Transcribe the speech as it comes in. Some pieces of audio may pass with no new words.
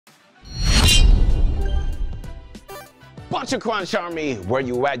Bunch of Crunch Army, where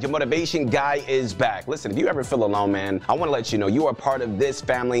you at? Your motivation guy is back. Listen, if you ever feel alone, man, I want to let you know you are part of this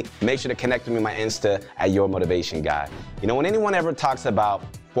family. Make sure to connect with me on my Insta at Your Motivation Guy. You know, when anyone ever talks about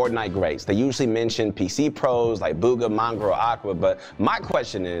Fortnite greats, they usually mention PC pros like Booga, Mongrel, Aqua, but my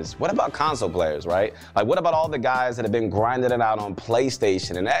question is, what about console players, right? Like, what about all the guys that have been grinding it out on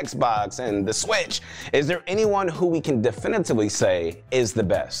PlayStation and Xbox and the Switch? Is there anyone who we can definitively say is the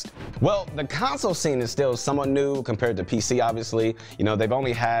best? Well, the console scene is still somewhat new compared to PC, obviously. You know, they've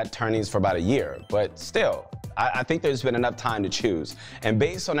only had tourneys for about a year, but still, I think there's been enough time to choose. And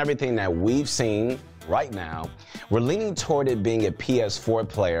based on everything that we've seen right now, we're leaning toward it being a PS4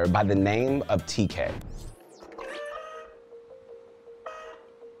 player by the name of TK.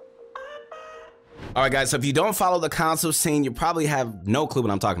 All right, guys, so if you don't follow the console scene, you probably have no clue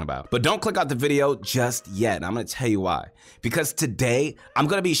what I'm talking about. But don't click out the video just yet. I'm gonna tell you why. Because today, I'm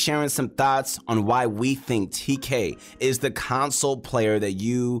gonna be sharing some thoughts on why we think TK is the console player that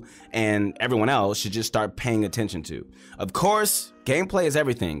you and everyone else should just start paying attention to. Of course, gameplay is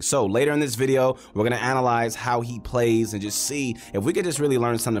everything. So later in this video, we're gonna analyze how he plays and just see if we could just really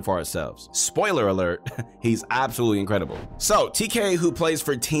learn something for ourselves. Spoiler alert, he's absolutely incredible. So TK, who plays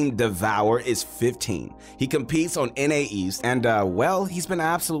for Team Devour, is 15. He competes on NA East and well, he's been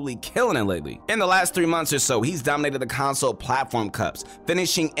absolutely killing it lately. In the last 3 months or so, he's dominated the console platform cups,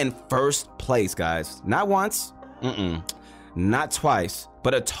 finishing in first place, guys. Not once, not twice,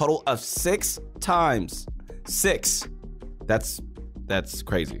 but a total of 6 times. 6. That's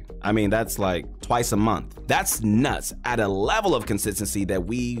crazy. I mean, that's like twice a month. That's nuts at a level of consistency that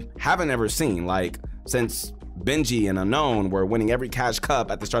we haven't ever seen, like since Benji and Unknown were winning every cash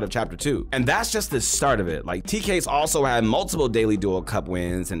cup at the start of chapter 2. And that's just the start of it. Like, TK's also had multiple daily duel cup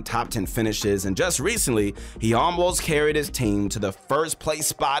wins and top 10 finishes, and just recently, he almost carried his team to the first place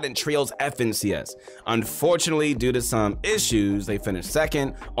spot in Trios FNCS. Unfortunately, due to some issues, they finished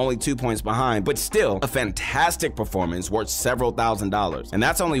second, only 2 points behind, but still a fantastic performance worth several $1,000s. And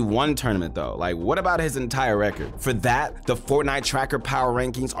that's only one tournament though. Like, what about his entire record? For that, the Fortnite tracker power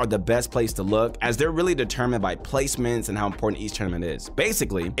rankings are the best place to look, as they're really determined by placements and how important each tournament is.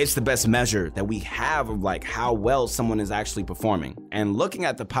 Basically, it's the best measure that we have of like how well someone is actually performing. And looking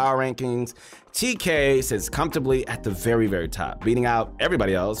at the power rankings, TK sits comfortably at the very, very top, beating out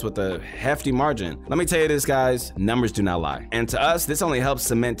everybody else with a hefty margin. Let me tell you this, guys, numbers do not lie. And to us, this only helps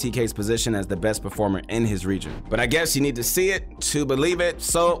cement TK's position as the best performer in his region. But I guess you need to see it to believe it,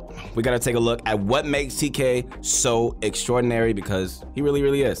 so we gotta take a look at what makes TK so extraordinary, because he really,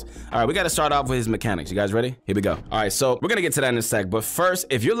 really is. All right, we gotta start off with his mechanics. You guys ready? Here we go. All right, so we're gonna get to that in a sec, but first,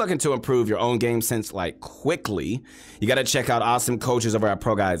 if you're looking to improve your own game sense like quickly, you gotta check out awesome coaches over at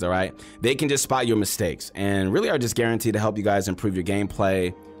ProGuides, all right? They can just spot your mistakes and really are just guaranteed to help you guys improve your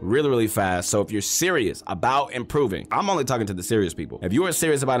gameplay really, really fast. So if you're serious about improving, I'm only talking to the serious people. If you are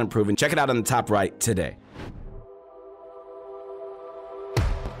serious about improving, check it out on the top right today.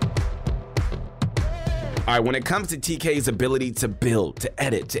 All right, when it comes to TK's ability to build, to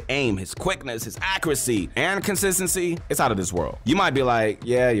edit, to aim, his quickness, his accuracy, and consistency, it's out of this world. You might be like,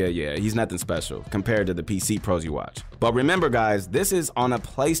 yeah, he's nothing special compared to the PC pros you watch. But remember, guys, this is on a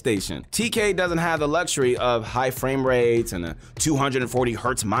PlayStation. TK doesn't have the luxury of high frame rates and a 240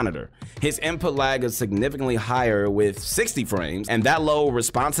 hertz monitor. His input lag is significantly higher with 60 frames, and that low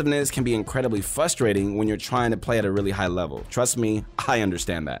responsiveness can be incredibly frustrating when you're trying to play at a really high level. Trust me, I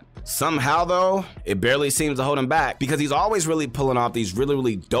understand that. Somehow though, it barely seems to hold him back, because he's always really pulling off these really,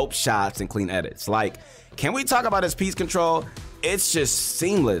 really dope shots and clean edits. Like, can we talk about his piece control? It's just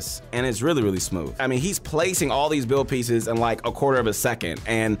seamless and it's really, really smooth. I mean, he's placing all these build pieces in like a quarter of a second,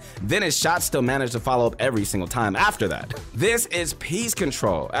 and then his shots still manage to follow up every single time after that. This is piece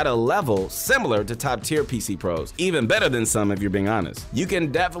control at a level similar to top tier PC pros, even better than some if you're being honest. You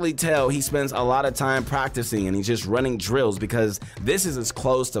can definitely tell he spends a lot of time practicing and he's just running drills, because this is as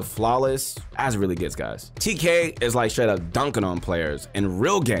close to flawless as it really gets, guys. TK is like straight up dunking on players in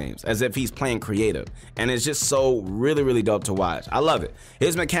real games as if he's playing creative, and it's just so really, really dope to watch. I love it.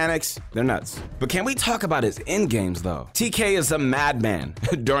 His mechanics, they're nuts. But can we talk about his end games though? TK is a madman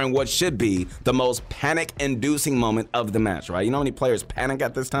during what should be the most panic-inducing moment of the match, right? You know how many players panic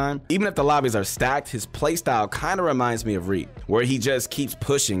at this time? Even if the lobbies are stacked, his playstyle kind of reminds me of Reap, where he just keeps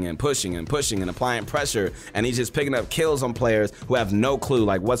pushing and pushing and pushing and applying pressure, and he's just picking up kills on players who have no clue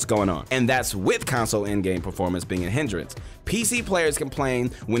like what's going on. And that's with console in-game performance being a hindrance. PC players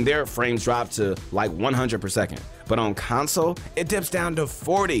complain when their frames drop to like 100 per second, but on console, it dips down to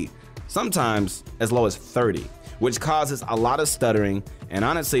 40, sometimes as low as 30, which causes a lot of stuttering, and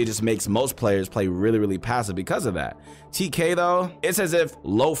honestly, it just makes most players play really, really passive because of that. TK though, it's as if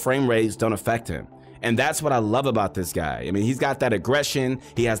low frame rates don't affect him. And that's what I love about this guy. I mean, he's got that aggression,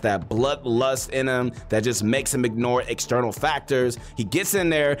 he has that bloodlust in him that just makes him ignore external factors. He gets in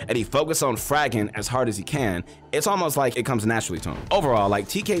there and he focuses on fragging as hard as he can. It's almost like it comes naturally to him. Overall, like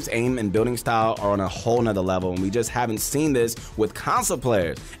TK's aim and building style are on a whole nother level, and we just haven't seen this with console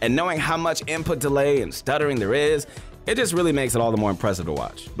players. And knowing how much input delay and stuttering there is, it just really makes it all the more impressive to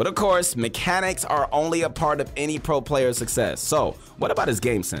watch. But of course, mechanics are only a part of any pro player's success. So what about his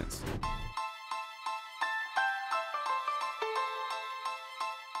game sense?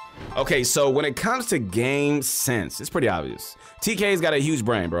 Okay, so when it comes to game sense, it's pretty obvious. TK's got a huge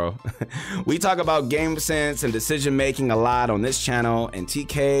brain, bro. We talk about game sense and decision making a lot on this channel, and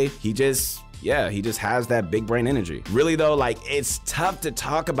TK, he just has that big brain energy. Really though, like, it's tough to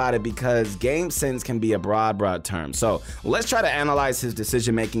talk about it because game sense can be a broad term. So let's try to analyze his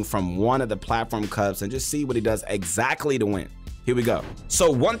decision making from one of the platform cups and just see what he does exactly to win. Here we go.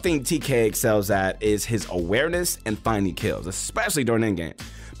 So one thing TK excels at is his awareness and finding kills, especially during endgame.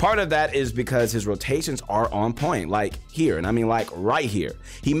 Part of that is because his rotations are on point, like here, and I mean like right here.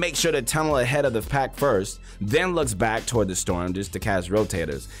 He makes sure to tunnel ahead of the pack first, then looks back toward the storm just to cast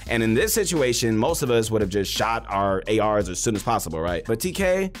rotators. And in this situation, most of us would have just shot our ARs as soon as possible, right? But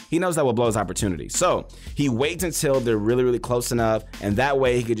TK, he knows that will blow his opportunity. So he waits until they're really close enough, and that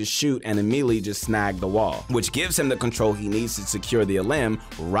way he could just shoot and immediately just snag the wall, which gives him the control he needs to secure the limb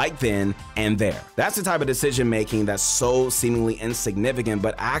right then and there. That's the type of decision making that's so seemingly insignificant,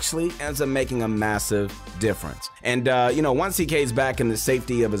 but actually ends up making a massive difference. And you know, once TK's back in the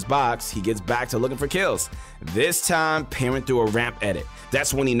safety of his box, he gets back to looking for kills. This time, peering through a ramp edit.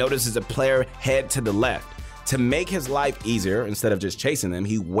 That's when he notices a player head to the left. To make his life easier, instead of just chasing them,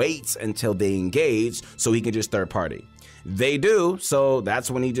 he waits until they engage so he can just third party. They do, so that's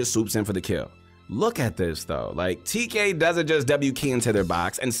when he just swoops in for the kill. Look at this though, like TK doesn't just W key into their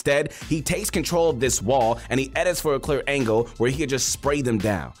box. Instead, he takes control of this wall and he edits for a clear angle where he could just spray them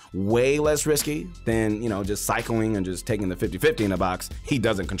down. Way less risky than, you know, just cycling and just taking the 50-50 in the box he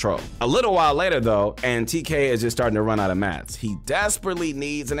doesn't control. A little while later though, and TK is just starting to run out of mats. He desperately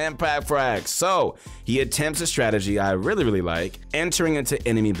needs an impact frag, so he attempts a strategy I really like, entering into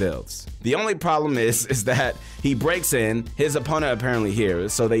enemy builds. The only problem is that he breaks in, his opponent apparently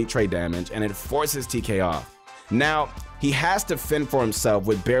hears, so they trade damage, and it forces TK off. Now, he has to fend for himself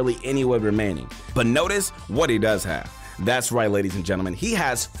with barely any wood remaining, but notice what he does have. That's right, ladies and gentlemen, he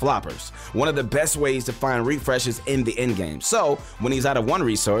has floppers, one of the best ways to find refreshes in the endgame. So when he's out of one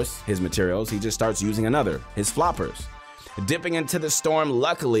resource, his materials, he just starts using another, his floppers. Dipping into the storm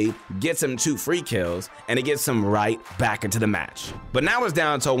luckily gets him 2 free kills, and it gets him right back into the match. But now it's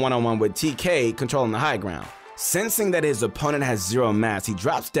down to a one-on-one with TK controlling the high ground. Sensing that his opponent has 0 mats, he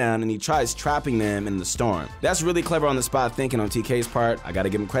drops down and he tries trapping them in the storm. That's really clever on the spot thinking on TK's part, I gotta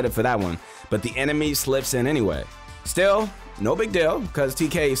give him credit for that one, but the enemy slips in anyway. Still, no big deal, because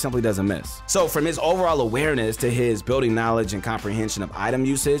TK simply doesn't miss. So from his overall awareness to his building knowledge and comprehension of item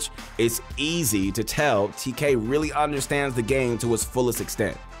usage, it's easy to tell TK really understands the game to its fullest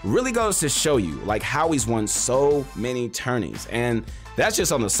extent. Really goes to show you like how he's won so many tourneys, and that's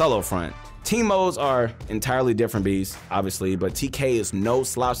just on the solo front. Team modes are entirely different beasts, obviously, but TK is no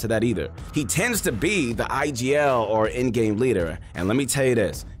slouch to that either. He tends to be the IGL or in-game leader, and let me tell you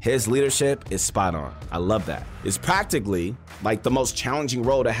this, his leadership is spot on. I love that. It's practically like the most challenging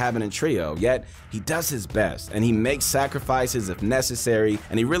role to have in a trio, yet he does his best, and he makes sacrifices if necessary,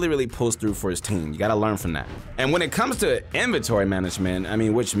 and he really pulls through for his team. You gotta learn from that. And when it comes to inventory management, I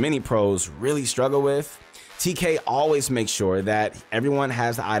mean, which many pros really struggle with, TK always makes sure that everyone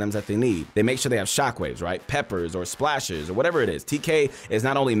has the items that they need. They make sure they have shockwaves, right? Peppers or splashes or whatever it is. TK is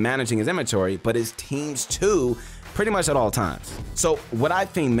not only managing his inventory, but his teams too, pretty much at all times. So what I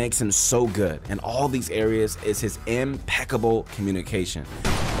think makes him so good in all these areas is his impeccable communication.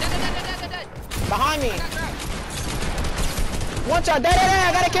 Behind me. One shot,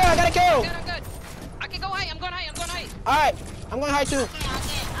 I gotta kill. Good. I can go high, I'm going high. All right, I'm going high too.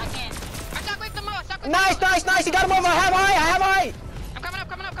 I can't. I shockwave them all. Nice, he got him over, I have high. I'm coming up.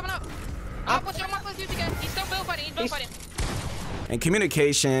 I'm gonna push you again. He's still build fighting. And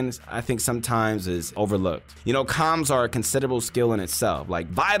communication, I think sometimes is overlooked. You know, comms are a considerable skill in itself, like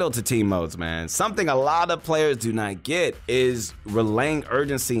vital to team modes, man. Something a lot of players do not get is relaying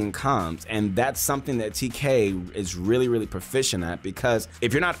urgency in comms, and that's something that TK is really proficient at, because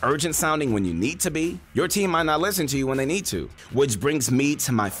if you're not urgent sounding when you need to be, your team might not listen to you when they need to. Which brings me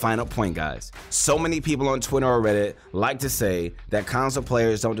to my final point, guys. So many people on Twitter or Reddit like to say that console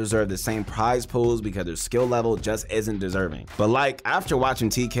players don't deserve the same prize pools because their skill level just isn't deserving. But like, after watching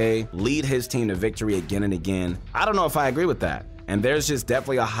TK lead his team to victory again and again, I don't know if I agree with that. And there's just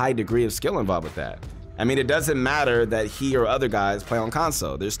definitely a high degree of skill involved with that. I mean, it doesn't matter that he or other guys play on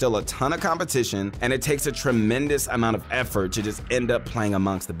console. There's still a ton of competition, and it takes a tremendous amount of effort to just end up playing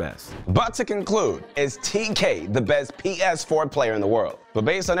amongst the best. But to conclude, is TK the best PS4 player in the world? But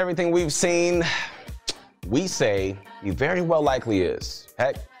based on everything we've seen, we say he very well likely is.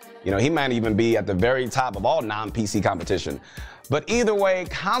 Heck, you know, he might even be at the very top of all non-PC competition. But either way,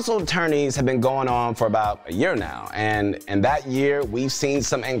 console tourneys have been going on for about a year now. And in that year, we've seen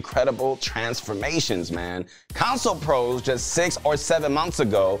some incredible transformations, man. Console pros just 6 or 7 months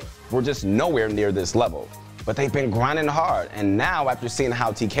ago were just nowhere near this level. But they've been grinding hard. And now, after seeing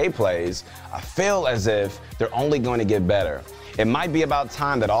how TK plays, I feel as if they're only going to get better. It might be about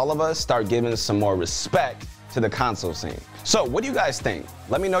time that all of us start giving some more respect to the console scene. So what do you guys think?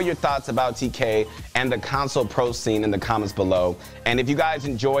 Let me know your thoughts about TK and the console pro scene in the comments below. And if you guys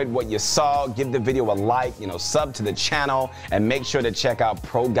enjoyed what you saw, give the video a like, sub to the channel, and make sure to check out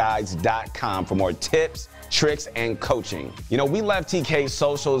ProGuides.com for more tips, tricks, and coaching. We left TK's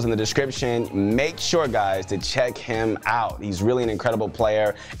socials in the description. Make sure, guys, to check him out. He's really an incredible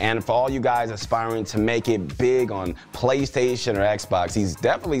player. And for all you guys aspiring to make it big on PlayStation or Xbox, he's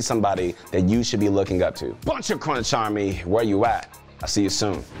definitely somebody that you should be looking up to. Bunch of Crunch Army, where you at? I'll see you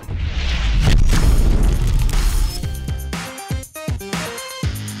soon.